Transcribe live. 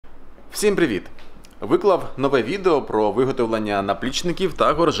Всім привіт! Виклав нове відео про виготовлення наплічників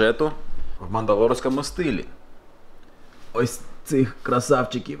та горжету в мандалорському стилі. Ось цих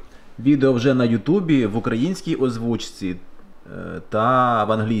красавчиків. Відео вже на Ютубі в українській озвучці та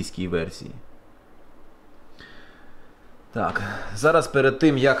в англійській версії. Так, зараз перед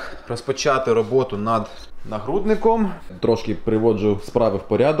тим, як розпочати роботу над нагрудником, трошки приводжу справи в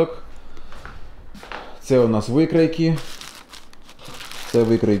порядок. Це у нас викрійки.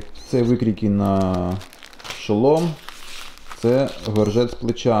 Це викрійки на шолом. Це горжет з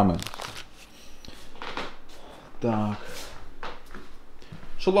плечами. Так.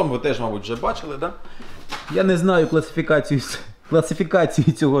 Шолом ви теж, мабуть, вже бачили, да? Я не знаю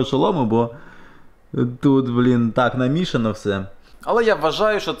класифікації цього шолому, бо тут, блін, так намішано все. Але я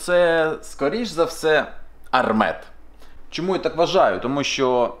вважаю, що це, скоріш за все, армет. Чому я так вважаю? Тому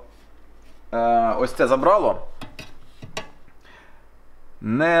що ось це забрало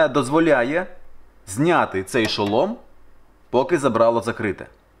не дозволяє зняти цей шолом, поки забрало закрите.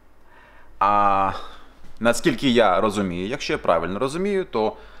 А наскільки я розумію, якщо я правильно розумію,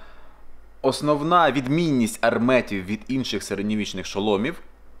 то основна відмінність арметів від інших середньовічних шоломів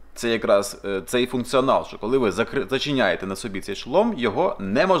 – це якраз цей функціонал, що коли ви зачиняєте на собі цей шолом, його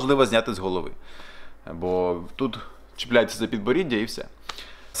неможливо зняти з голови. Бо тут чіпляється за підборіддя і все.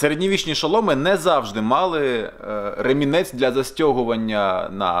 Середньовічні шоломи не завжди мали ремінець для застягування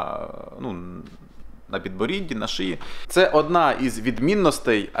на підборідді, на шиї. Це одна із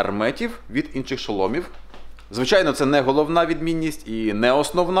відмінностей арметів від інших шоломів. Звичайно, це не головна відмінність і не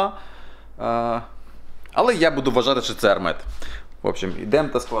основна, але я буду вважати, що це армет. В общем,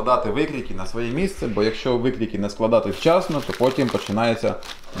 йдемо складати викрійки на своє місце, бо якщо викрійки не складати вчасно, то потім починається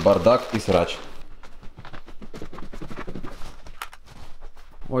бардак і срач.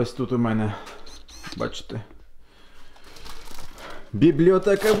 Ось тут у мене, бачите,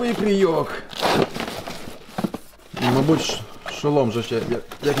 бібліотека викрійок. Мабуть, шолом же ще,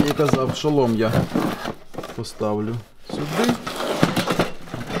 як я і казав, шолом я поставлю сюди.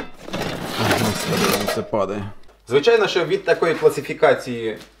 Господи, це падає. Звичайно, що від такої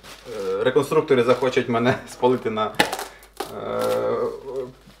класифікації реконструктори захочуть мене спалити на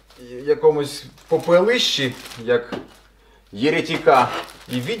якомусь попелищі, як єретика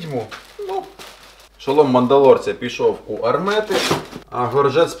і відьму. Ну, шолом мандалорця пішов у армети, а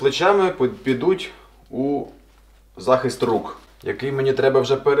горжет з плечами підуть у захист рук, який мені треба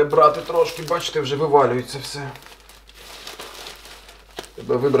вже перебрати трошки, бачите, вже вивалюється все.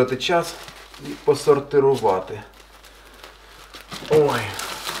 Треба вибрати час і посортирувати. Ой.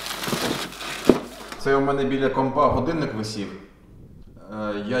 Це у мене біля компа годинник висів.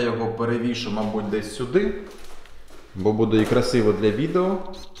 Я його перевішу, мабуть, десь сюди, бо буде і красиво для відео.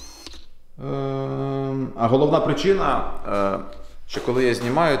 А головна причина, що коли я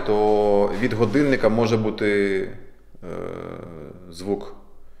знімаю, то від годинника може бути звук.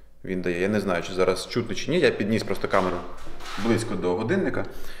 Він дає. Я не знаю, чи зараз чутно чи ні. Я підніс просто камеру близько до годинника.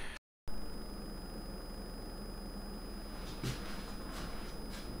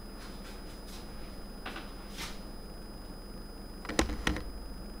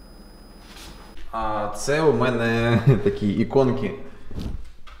 А це у мене такі іконки,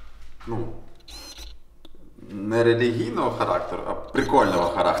 ну, не релігійного характеру, а прикольного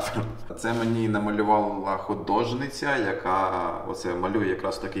характеру. Це мені намалювала художниця, яка оце малює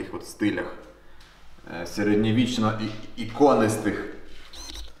якраз в таких от стилях середньовічно-іконистих.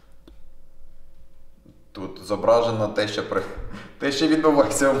 Тут зображено те, що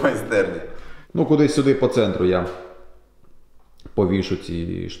відбувається в майстерні. Ну, кудись сюди по центру я повішу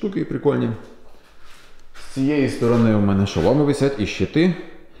ці штуки прикольні. З цієї сторони у мене шоломи висять і щити.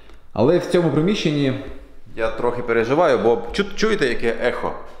 Але в цьому приміщенні я трохи переживаю, бо чуєте, яке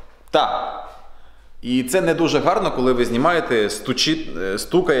ехо? Так. І це не дуже гарно, коли ви знімаєте,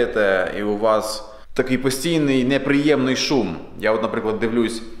 стукаєте, і у вас такий постійний неприємний шум. Я от, наприклад,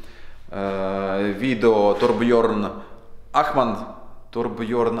 дивлюсь відео Торбьорн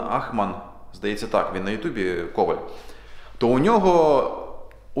Ахман, здається так, він на ютубі, коваль. То у нього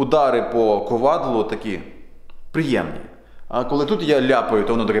удари по ковадлу такі приємні. А коли тут я ляпаю,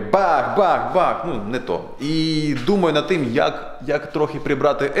 то воно таке бах-бах-бах, ну не то. І думаю над тим, як трохи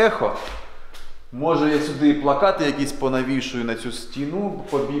прибрати ехо. Може я сюди плакати якісь понавішую на цю стіну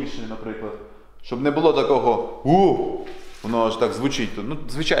побільше, наприклад. Щоб не було такого воно аж так звучить. Ну,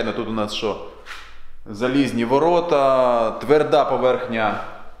 звичайно, тут у нас що? Залізні ворота, тверда поверхня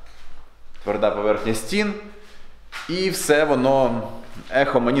стін. І все воно,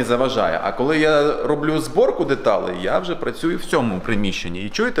 ехо мені заважає. А коли я роблю зборку деталей, я вже працюю в цьому приміщенні. І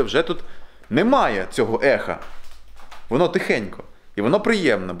чуєте, вже тут немає цього еха. Воно тихенько. І воно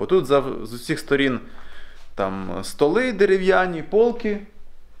приємно, бо тут з усіх сторін там столи дерев'яні, полки,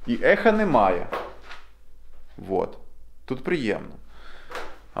 і еха немає. Вот. Тут приємно.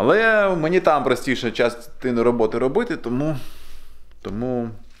 Але мені там простіше частину роботи робити, тому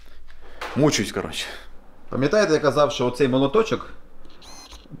мучусь, коротше. Пам'ятаєте, я казав, що оцей молоточок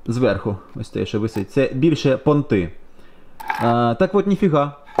зверху, ось те, що висить, це більше понти. Так от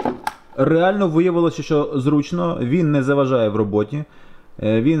ніфіга. Реально виявилося, що зручно, він не заважає в роботі,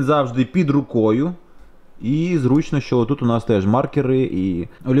 він завжди під рукою. І зручно, що тут у нас теж маркери і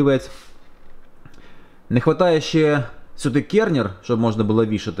олівець. Не вистачає ще сюди кернер, щоб можна було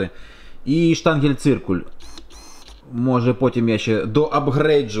вішати, і штангель-циркуль. Може потім я ще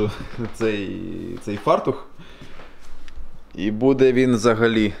доапгрейджу цей фартух. І буде він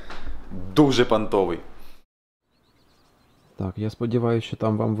взагалі дуже понтовий. Так, я сподіваюся, що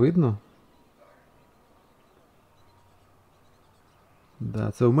там вам видно.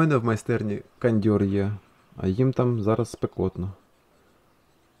 Да, це у мене в майстерні кондьор є, а їм там зараз спекотно.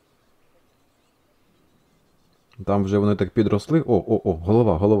 Там вже вони так підросли. О,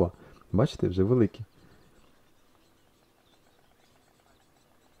 голова. Бачите, вже великі.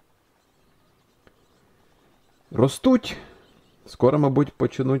 Ростуть. Скоро, мабуть,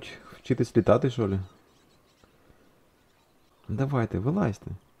 почнуть вчитись літати, що ли? Давайте, вилазьте.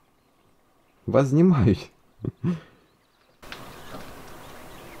 Вас знімають.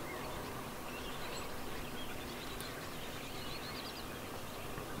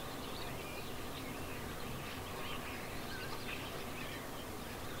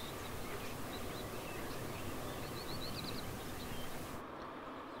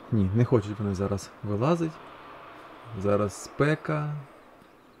 Ні, не хочуть вони зараз вилазити. Зараз спека.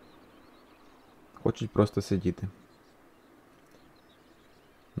 Хочуть просто сидіти.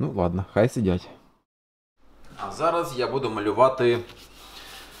 Ну ладно, хай сидять. А зараз я буду малювати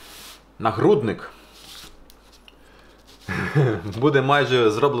нагрудник. Буде майже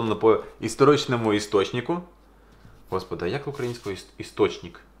зроблено по історичному істочнику. Господи, як українською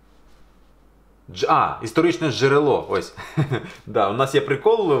істочник? Історичне джерело. Ось. Да, у нас є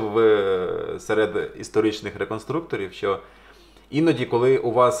прикол серед історичних реконструкторів, що іноді, коли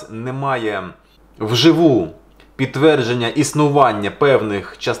у вас немає вживу підтвердження існування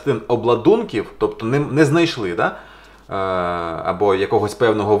певних частин обладунків, тобто не знайшли, да? Або якогось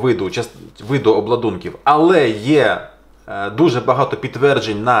певного виду обладунків, але є дуже багато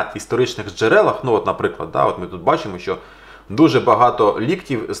підтверджень на історичних джерелах, ну от, наприклад, да, от ми тут бачимо, що дуже багато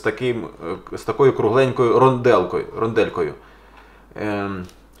ліктів з такою кругленькою ронделькою.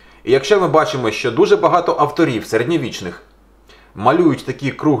 І якщо ми бачимо, що дуже багато авторів середньовічних малюють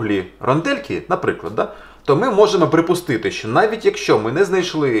такі круглі рондельки, наприклад, да, то ми можемо припустити, що навіть якщо ми не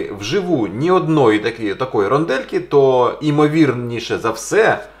знайшли вживу ні одної такої рондельки, то ймовірніше за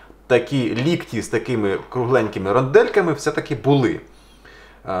все такі лікті з такими кругленькими рондельками все-таки були.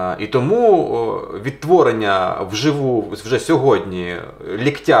 І тому відтворення вживу вже сьогодні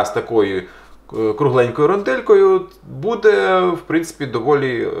ліктя з такою кругленькою ронделькою буде, в принципі,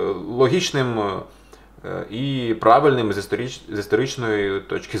 доволі логічним і правильним з історичної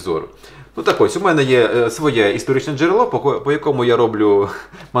точки зору. Ну так ось, у мене є своє історичне джерело, по якому я роблю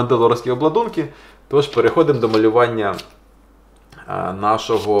мандалорські обладунки, тож переходимо до малювання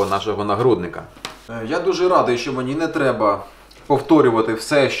нашого нагрудника. Я дуже радий, що мені не треба повторювати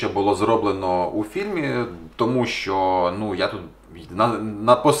все, що було зроблено у фільмі, тому що я тут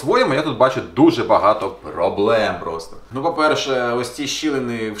по-своєму я тут бачу дуже багато проблем просто. Ну, по-перше, ось ці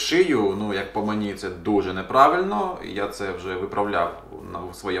щілини в шию, як по мені, це дуже неправильно. Я це вже виправляв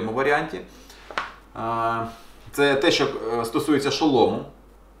у своєму варіанті. Це те, що стосується шолому.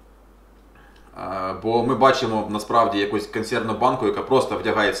 Бо ми бачимо насправді якусь консервну банку, яка просто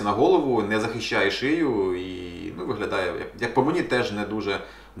вдягається на голову, не захищає шию і виглядає, як по мені, теж не дуже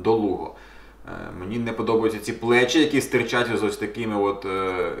долуго. Мені не подобаються ці плечі, які стирчать з ось такими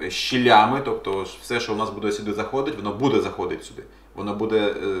щілями, тобто все, що у нас буде сюди заходити, воно буде заходити сюди. Воно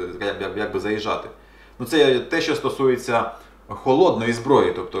буде якби заїжджати. Це те, що стосується холодної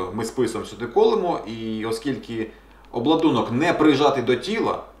зброї, тобто ми списом сюди колемо, і оскільки обладунок не прижатий до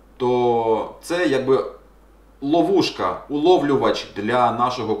тіла, то це якби ловушка, уловлювач для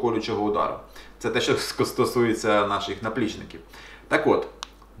нашого колючого удару. Це те, що стосується наших наплічників. Так от,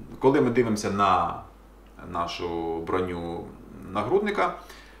 коли ми дивимося на нашу броню нагрудника,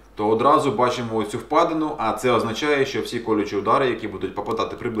 то одразу бачимо цю впадину, а це означає, що всі колючі удари, які будуть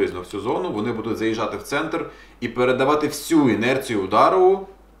попадати приблизно в цю зону, вони будуть заїжджати в центр і передавати всю інерцію удару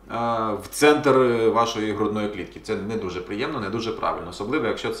в центр вашої грудної клітки. Це не дуже приємно, не дуже правильно. Особливо,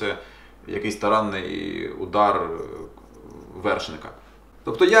 якщо це якийсь таранний удар вершника.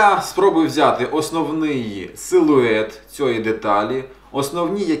 Тобто я спробую взяти основний силует цієї деталі,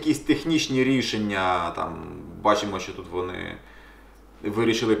 основні якісь технічні рішення, там, бачимо, що тут вони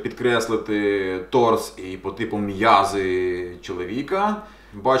вирішили підкреслити торс і по типу м'язи чоловіка.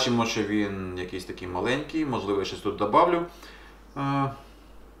 Бачимо, що він якийсь такий маленький, можливо, я щось тут добавлю.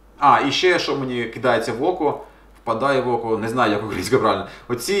 І ще, що мені кидається в око, впадає в око, не знаю, як українською правильно.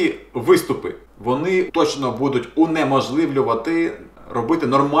 Оці виступи, вони точно будуть унеможливлювати робити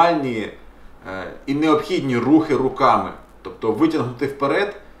нормальні і необхідні рухи руками. Тобто витягнути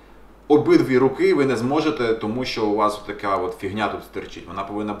вперед обидві руки ви не зможете, тому що у вас така от фігня тут стирчить. Вона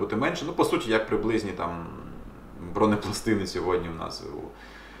повинна бути менше, ну по суті, як приблизні там бронепластини сьогодні у нас у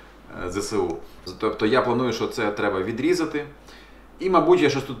ЗСУ. Тобто я планую, що це треба відрізати. І, мабуть, я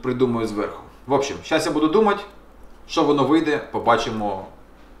щось тут придумаю зверху. В общем, зараз я буду думати, що воно вийде, побачимо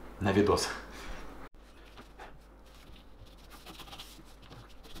на відосах.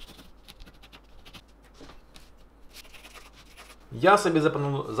 Я собі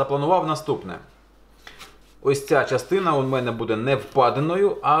запланував наступне. Ось ця частина у мене буде не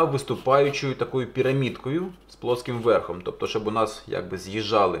впадиною, а виступаючою такою пірамідкою з плоским верхом. Тобто, щоб у нас якби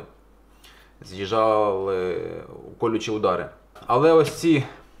з'їжджали колючі удари. Але ось ці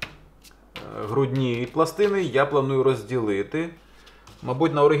грудні пластини я планую розділити.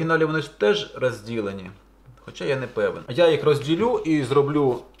 Мабуть, на оригіналі вони ж теж розділені. Хоча я не певен. Я їх розділю і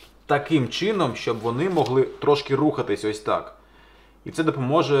зроблю таким чином, щоб вони могли трошки рухатись ось так. І це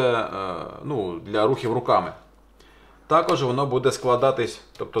допоможе для рухів руками. Також воно буде складатись,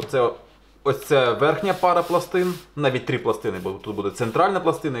 тобто ось це верхня пара пластин, навіть 3 пластини, бо тут буде центральна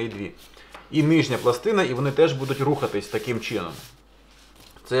пластина і 2. І нижня пластина, і вони теж будуть рухатись таким чином.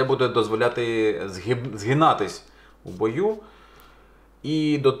 Це буде дозволяти згинатись у бою.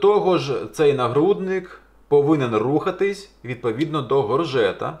 І до того ж, цей нагрудник повинен рухатись відповідно до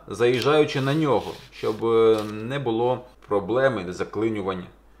горжета, заїжджаючи на нього, щоб не було проблеми заклинювань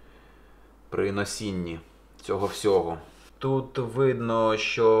при носінні цього всього. Тут видно,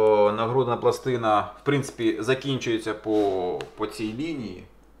 що нагрудна пластина, в принципі, закінчується по цій лінії.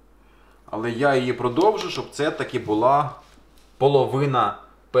 Але я її продовжу, щоб це таки була половина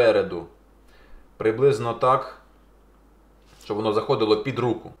переду. Приблизно так, щоб воно заходило під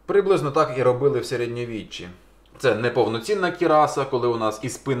руку. Приблизно так і робили в середньовіччі. Це не повноцінна кіраса, коли у нас і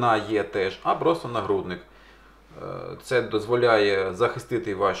спина є теж, а просто нагрудник. Це дозволяє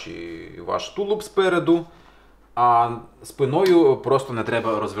захистити ваш тулуб спереду, а спиною просто не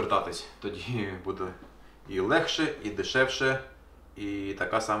треба розвертатись. Тоді буде і легше, і дешевше, і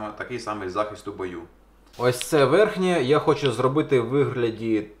такий самий захист у бою. Ось це верхнє я хочу зробити в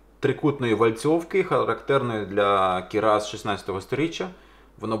вигляді трикутної вальцовки, характерної для кірас 16 сторіччя.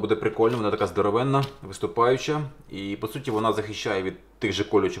 Воно буде прикольно, вона така здоровенна, виступаюча. І по суті вона захищає від тих же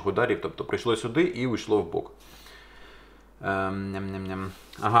колючих ударів, тобто прийшло сюди і уйшло в бок.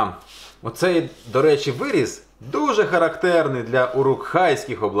 Ага. Оцей, до речі, виріз дуже характерний для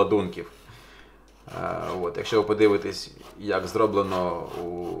урукхайських обладунків. Якщо ви подивитесь, як зроблено у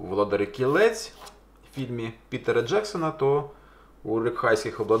 «Володарі кілець» в фільмі Пітера Джексона, то у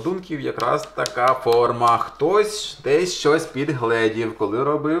урукхайських обладунків якраз така форма. Хтось десь щось підгледів, коли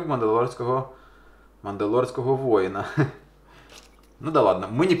робив мандалорського воїна. Ну да ладно,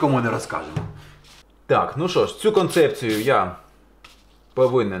 ми нікому не розкажемо. Так, ну що ж, цю концепцію я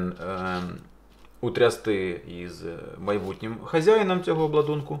повинен утрясти із майбутнім хазяїном цього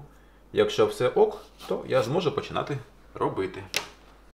обладунку. Якщо все ок, то я зможу починати робити.